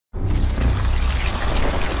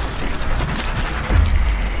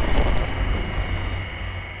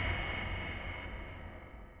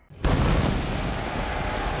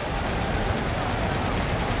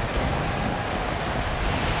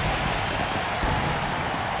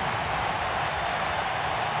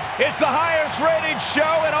It's the highest rated show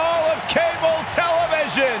in all of cable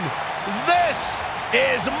television. This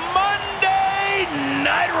is Monday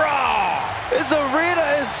Night Raw. This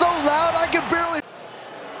arena is so loud I can barely...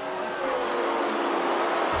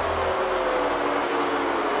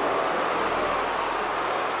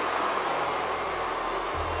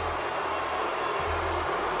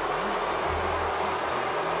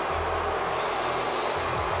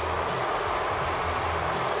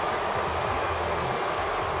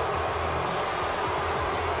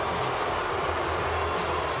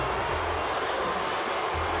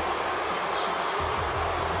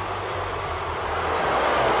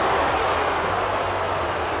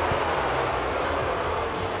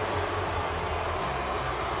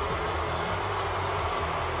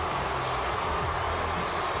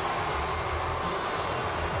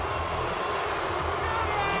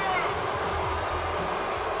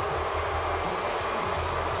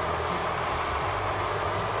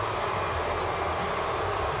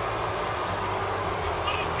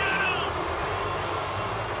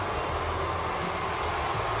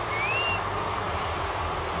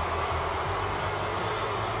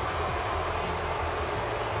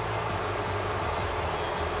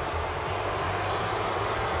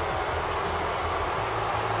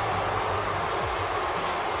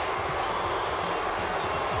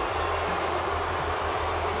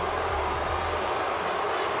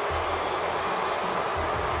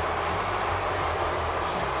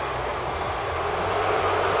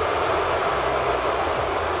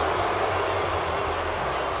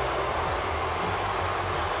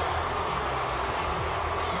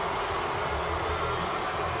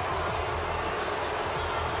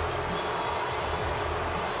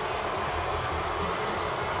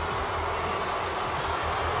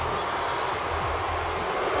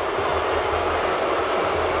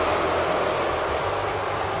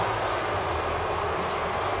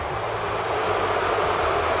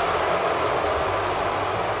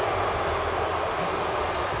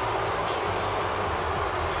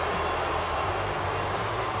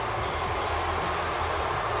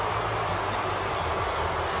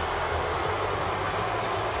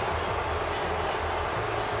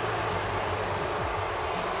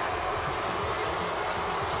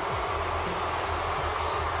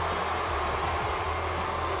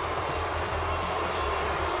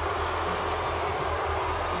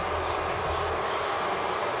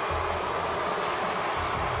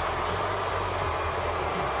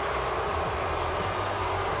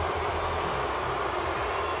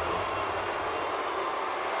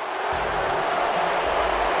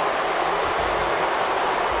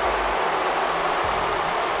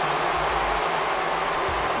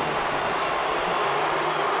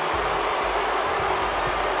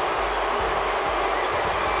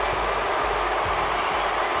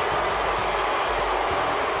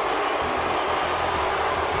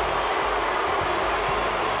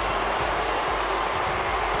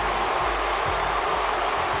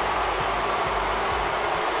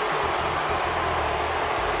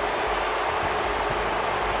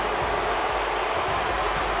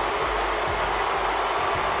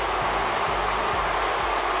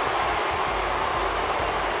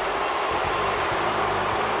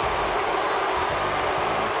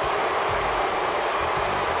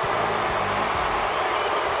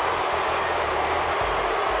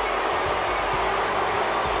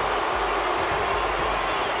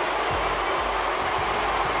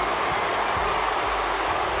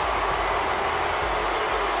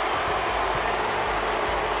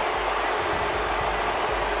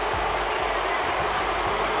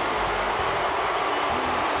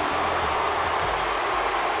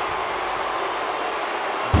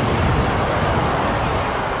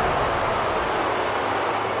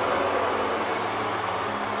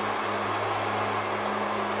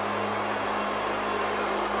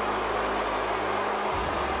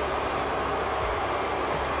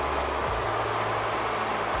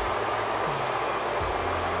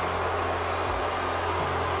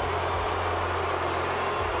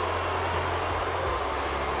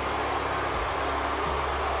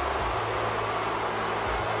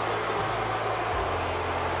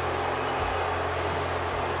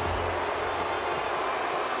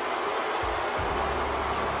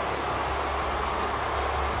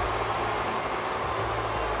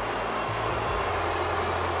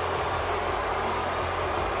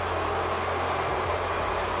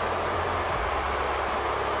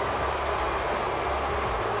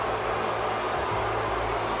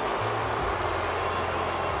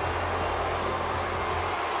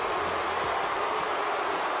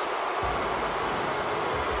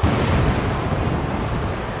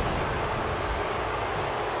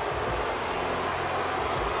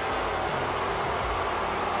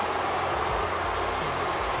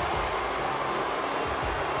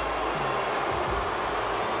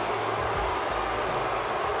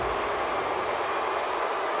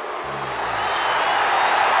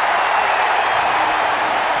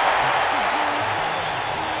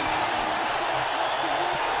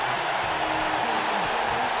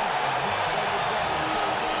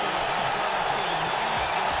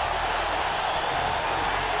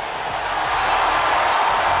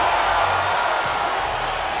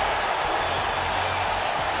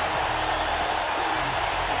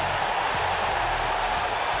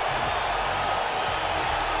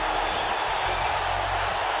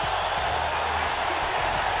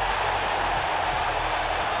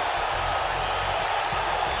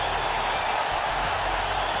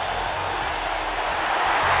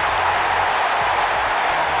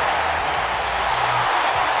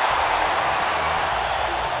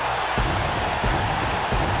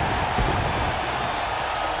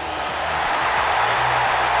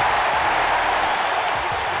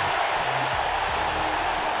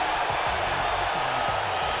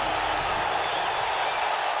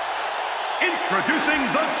 Introducing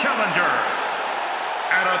the challenger.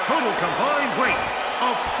 At a total combined weight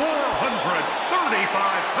of 435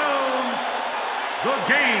 pounds, the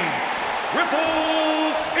Game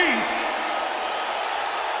Ripple Inc.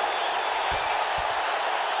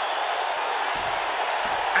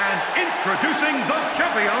 And introducing the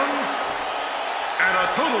champions. At a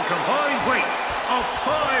total combined weight of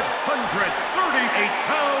 538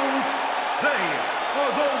 pounds, they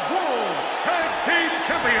are the World Tag Team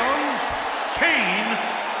Champions, Kane.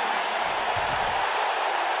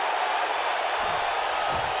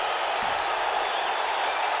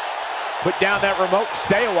 Put down that remote,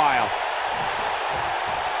 stay a while.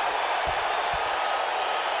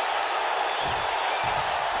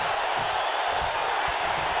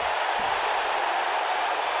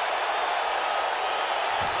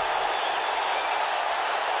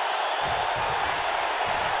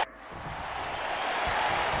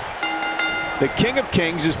 The King of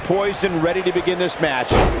Kings is poised and ready to begin this match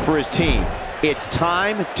for his team. It's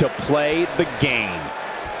time to play the game.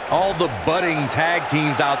 All the budding tag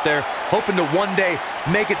teams out there hoping to one day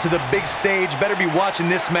make it to the big stage better be watching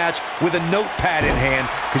this match with a notepad in hand,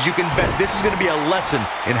 because you can bet this is going to be a lesson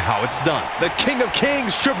in how it's done. The King of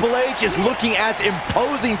Kings, Triple H, is looking as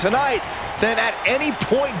imposing tonight than at any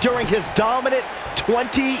point during his dominant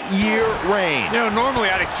 20-year reign. You know, normally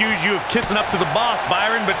I'd accuse you of kissing up to the boss,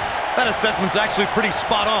 Byron, but that assessment's actually pretty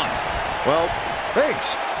spot on. Well,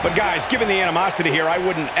 thanks. But guys, given the animosity here, I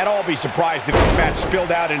wouldn't at all be surprised if this match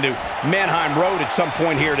spilled out into Mannheim Road at some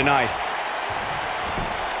point here tonight.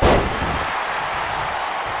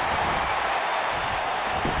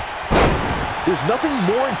 There's nothing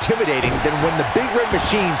more intimidating than when the Big Red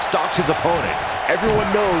Machine stalks his opponent. Everyone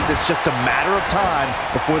knows it's just a matter of time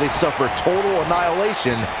before they suffer total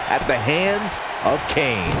annihilation at the hands of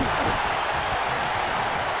Kane.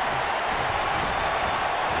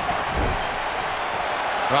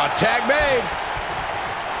 Tag made.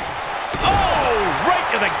 Oh, right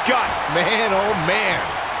to the gut. Man, oh man.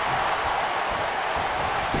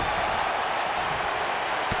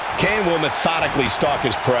 Kane will methodically stalk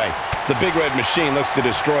his prey. The Big Red Machine looks to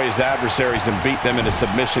destroy his adversaries and beat them into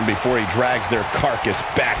submission before he drags their carcass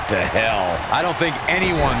back to hell. I don't think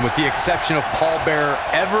anyone, with the exception of Paul Bearer,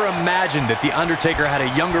 ever imagined that The Undertaker had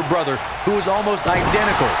a younger brother who was almost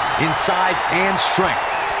identical in size and strength.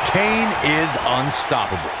 Kane is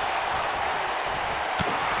unstoppable.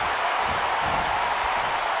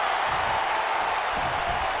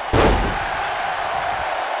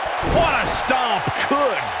 What a stomp!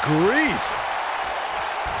 Good grief.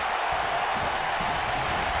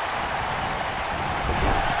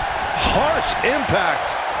 Harsh impact.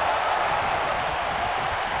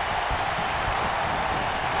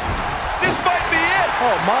 This might be it!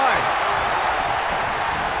 Oh my.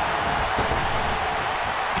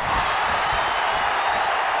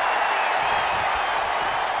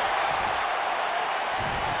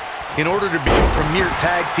 In order to be a premier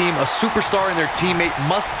tag team, a superstar and their teammate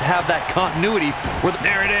must have that continuity where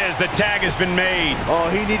There it is, the tag has been made. Oh,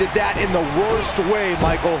 he needed that in the worst way,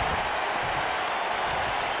 Michael.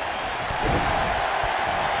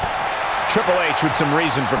 Triple H with some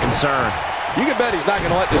reason for concern. You can bet he's not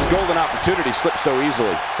going to let this golden opportunity slip so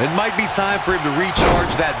easily. it might be time for him to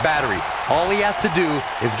recharge that battery. All he has to do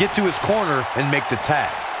is get to his corner and make the tag.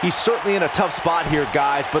 He's certainly in a tough spot here,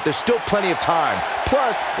 guys, but there's still plenty of time.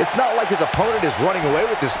 Plus, it's not like his opponent is running away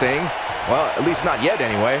with this thing. Well, at least not yet,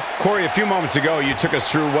 anyway. Corey, a few moments ago, you took us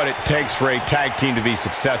through what it takes for a tag team to be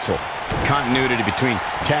successful. Continuity between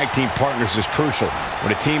tag team partners is crucial.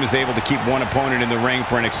 When a team is able to keep one opponent in the ring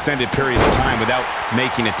for an extended period of time without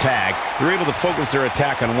making a tag, they're able to focus their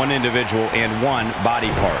attack on one individual and one body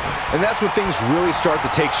part. And that's when things really start to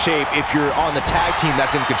take shape if you're on the tag team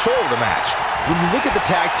that's in control of the match. When you look at the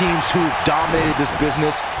tag teams who dominated this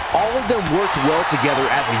business, all of them worked well together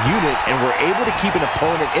as a unit and were able to keep an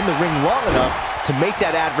opponent in the ring long enough to make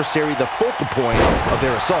that adversary the focal point of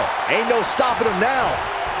their assault. Ain't no stopping them now.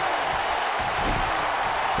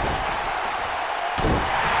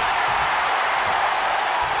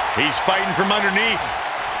 He's fighting from underneath.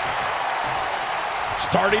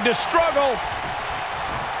 Starting to struggle.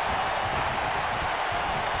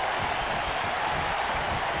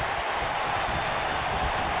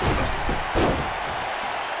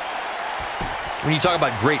 When you talk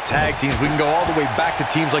about great tag teams, we can go all the way back to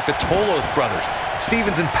teams like the Tolos brothers,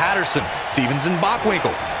 Stevens and Patterson, Stevens and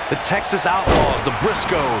Bockwinkel, the Texas Outlaws, the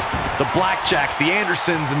Briscoes, the Blackjacks, the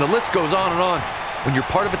Andersons, and the list goes on and on. When you're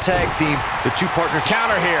part of a tag team, the two partners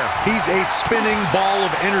Counter here. He's a spinning ball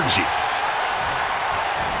of energy.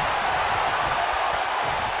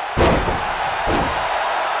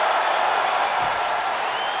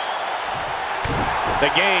 The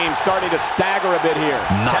game starting to stagger a bit here.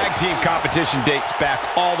 Tag team competition dates back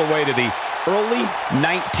all the way to the early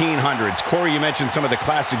 1900s. Corey, you mentioned some of the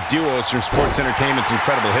classic duos from sports entertainment's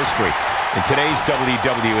incredible history. In today's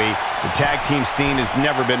WWE, the tag team scene has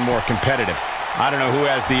never been more competitive. I don't know who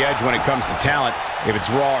has the edge when it comes to talent, if it's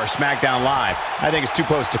Raw or SmackDown Live. I think it's too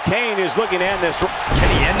close to... Kane is looking to end this. Can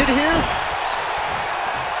he end it here?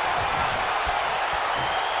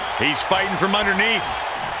 He's fighting from underneath.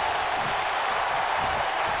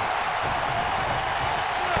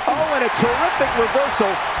 Oh, and a terrific reversal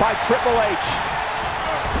by Triple H.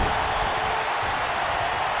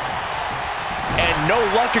 And no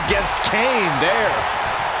luck against Kane there.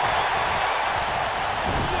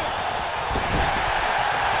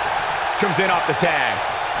 Comes in off the tag.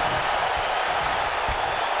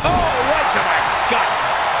 Oh, right to the gut.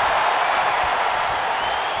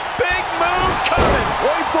 Big move coming.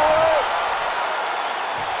 Wait for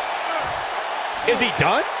it. Is he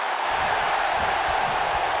done?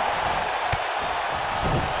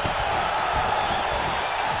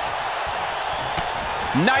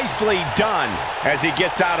 Nicely done as he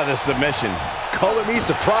gets out of the submission. Color me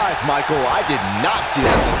surprised, Michael. I did not see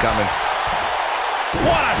that one coming.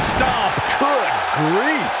 What a stomp! Good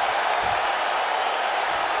grief.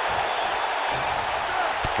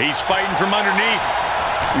 He's fighting from underneath.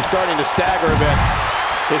 He's starting to stagger a bit.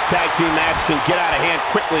 This tag team match can get out of hand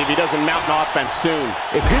quickly if he doesn't mount an offense soon.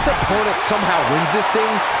 If his opponent somehow wins this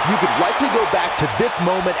thing, you could likely go back to this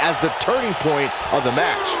moment as the turning point of the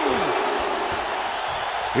match.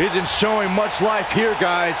 Isn't showing much life here,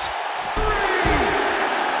 guys.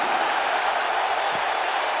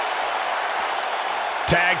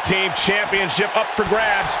 Tag team championship up for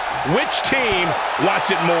grabs. Which team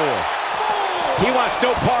wants it more? He wants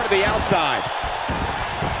no part of the outside.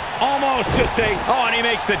 Almost just a... Oh, and he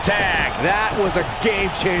makes the tag. That was a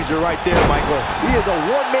game changer right there, Michael. He is a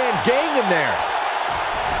one-man gang in there.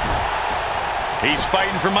 He's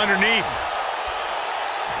fighting from underneath.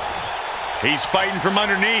 He's fighting from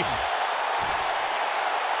underneath.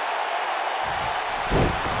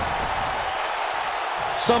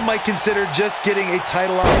 Some might consider just getting a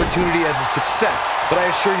title opportunity as a success, but I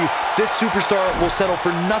assure you, this superstar will settle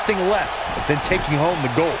for nothing less than taking home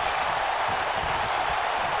the gold.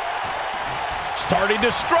 Starting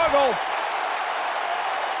to struggle.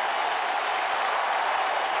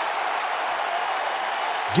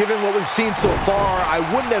 Given what we've seen so far, I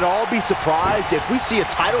wouldn't at all be surprised if we see a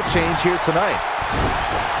title change here tonight.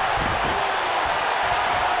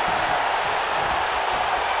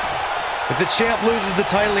 If the champ loses the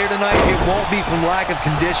title here tonight, it won't be from lack of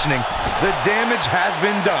conditioning. The damage has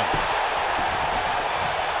been done.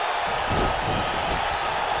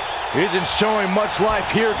 Isn't showing much life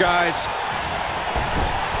here, guys.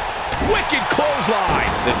 Wicked clothesline.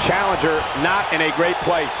 The challenger not in a great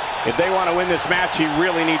place. If they want to win this match, he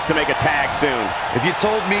really needs to make a tag soon. If you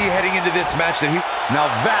told me heading into this match that he... Now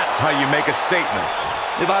that's how you make a statement.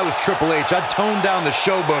 If I was Triple H, I'd tone down the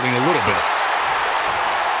showboating a little bit.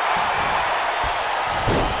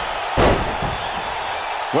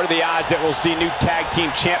 What are the odds that we'll see new tag team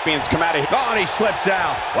champions come out of here? Oh, and he slips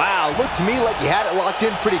out. Wow, looked to me like he had it locked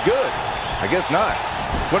in pretty good. I guess not.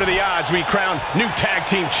 What are the odds we crown new tag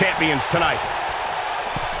team champions tonight?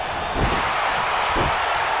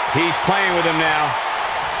 He's playing with him now.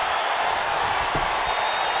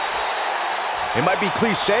 It might be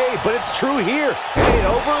cliche, but it's true here. It ain't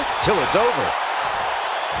over till it's over.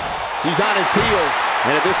 He's on his heels,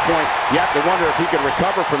 and at this point, you have to wonder if he can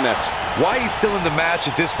recover from this. Why he's still in the match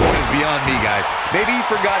at this point is beyond me, guys. Maybe he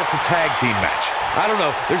forgot it's a tag team match. I don't know.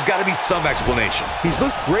 There's got to be some explanation. He's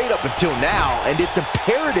looked great up until now, and it's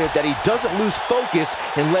imperative that he doesn't lose focus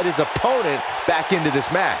and let his opponent back into this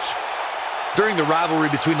match. During the rivalry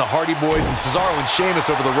between the Hardy Boys and Cesaro and Sheamus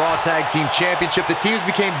over the Raw Tag Team Championship, the teams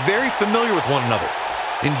became very familiar with one another.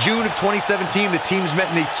 In June of 2017, the teams met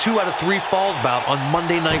in a 2 out of 3 falls bout on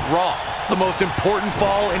Monday Night Raw. The most important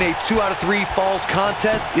fall in a 2 out of 3 falls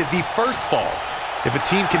contest is the first fall. If a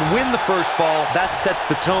team can win the first fall, that sets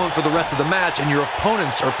the tone for the rest of the match, and your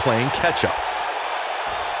opponents are playing catch-up.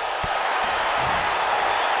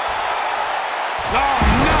 Oh,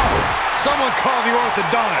 no! Someone call the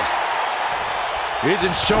orthodontist.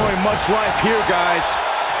 Isn't showing much life here, guys.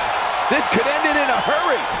 This could end it in a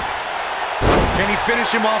hurry. Can he finish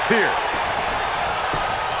him off here?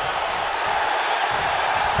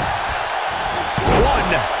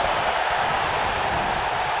 One.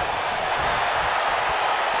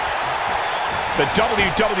 The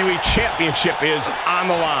WWE Championship is on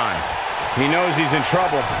the line. He knows he's in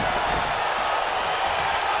trouble.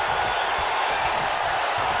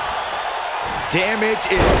 damage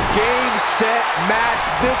is game, set, match.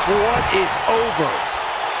 This one is over.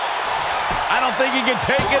 I don't think he can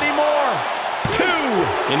take any more. 2.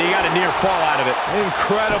 And he got a near fall out of it.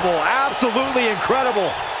 Incredible. Absolutely incredible.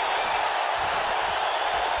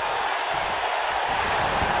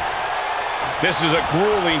 This is a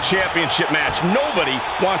grueling championship match. Nobody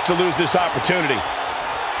wants to lose this opportunity.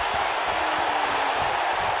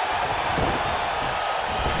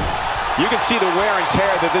 You can see the wear and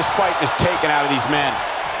tear that this fight has taken out of these men.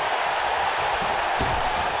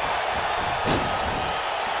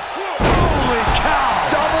 Holy cow!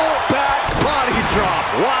 Double back body drop.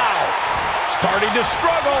 Wow. Starting to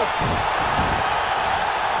struggle.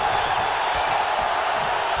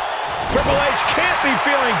 Triple H can't be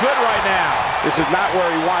feeling good right now. This is not where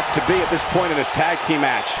he wants to be at this point in this tag team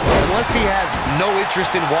match. Unless he has no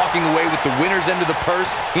interest in walking away with the winner's end of the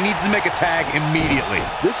purse, he needs to make a tag immediately.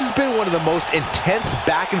 This has been one of the most intense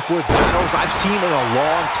back-and-forth battles I've seen in a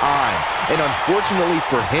long time. And unfortunately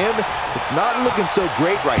for him, it's not looking so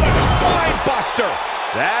great right now. Spine buster.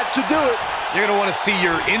 That should do it. You're going to want to see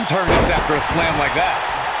your internist after a slam like that.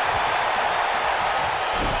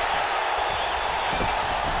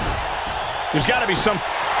 There's got to be some...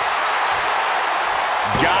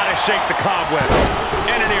 Gotta shake the cobwebs.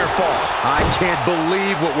 And an ear fall. I can't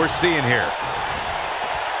believe what we're seeing here.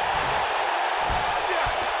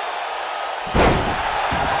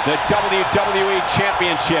 The WWE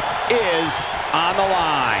Championship is on the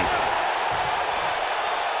line.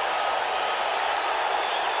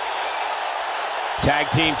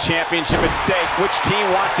 Tag Team Championship at stake. Which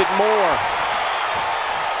team wants it more?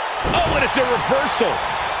 Oh, and it's a reversal.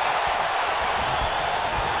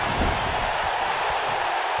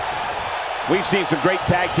 We've seen some great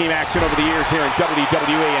tag team action over the years here in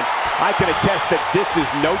WWE, and I can attest that this is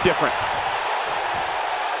no different.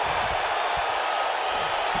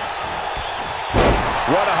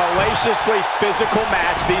 What a hellaciously physical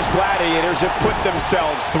match these gladiators have put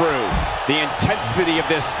themselves through. The intensity of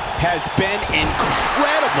this has been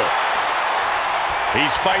incredible.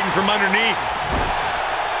 He's fighting from underneath.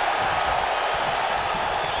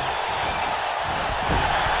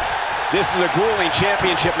 This is a grueling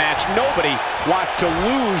championship match. Nobody wants to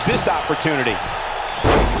lose this opportunity.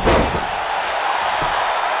 1,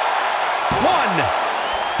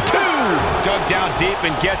 2. Dug down deep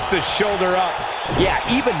and gets the shoulder up. Yeah,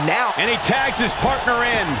 even now. And he tags his partner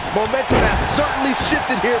in. Momentum has certainly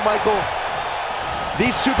shifted here, Michael.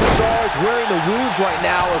 These superstars wearing the wounds right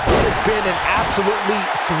now of what has been an absolutely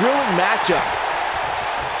thrilling matchup.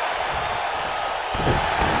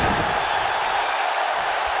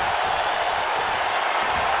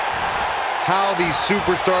 How these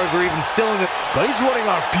superstars are even still in it. But he's running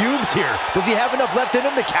on fumes here. Does he have enough left in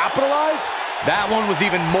him to capitalize? That one was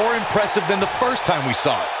even more impressive than the first time we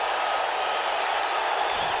saw it.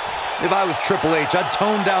 If I was Triple H, I'd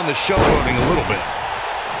tone down the showboating a little bit.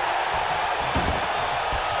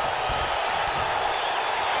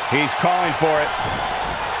 He's calling for it.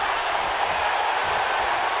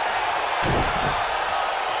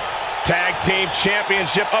 Tag Team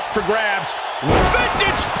Championship up for grabs.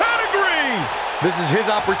 Vintage pedigree! This is his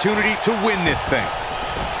opportunity to win this thing.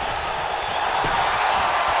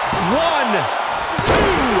 1, 2.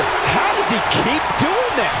 How does he keep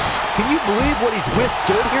doing this? Can you believe what he's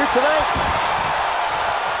withstood here tonight?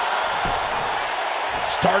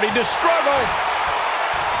 Starting to struggle.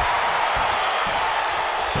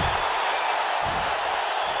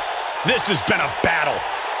 This has been a battle.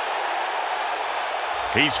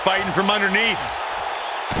 He's fighting from underneath.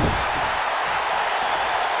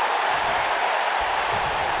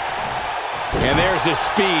 And there's his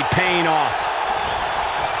speed paying off.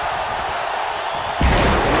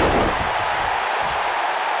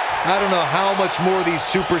 I don't know how much more these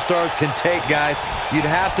superstars can take, guys. You'd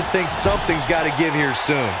have to think something's got to give here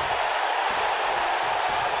soon.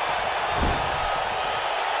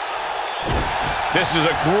 This is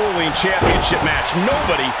a grueling championship match.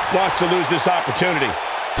 Nobody wants to lose this opportunity.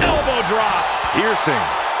 Elbow drop. Piercing.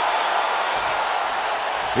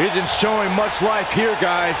 Isn't showing much life here,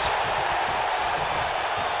 guys.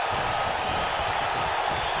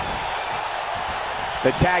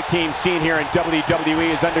 The tag team scene here in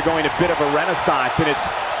WWE is undergoing a bit of a renaissance, and it's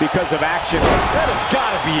because of action. That has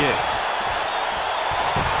got to be it.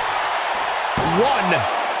 1,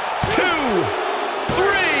 2,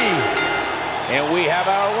 3. And we have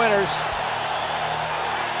our winners.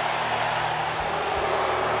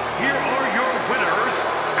 Here are your winners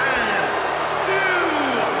and new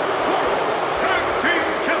World Tag Team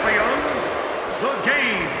Champions, The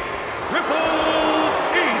Game, Triple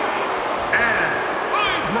H and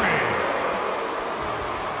IRINU.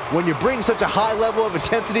 When you bring such a high level of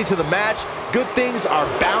intensity to the match, good things are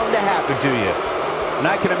bound to happen to you. And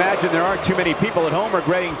I can imagine there aren't too many people at home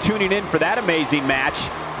regretting tuning in for that amazing match.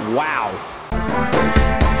 Wow.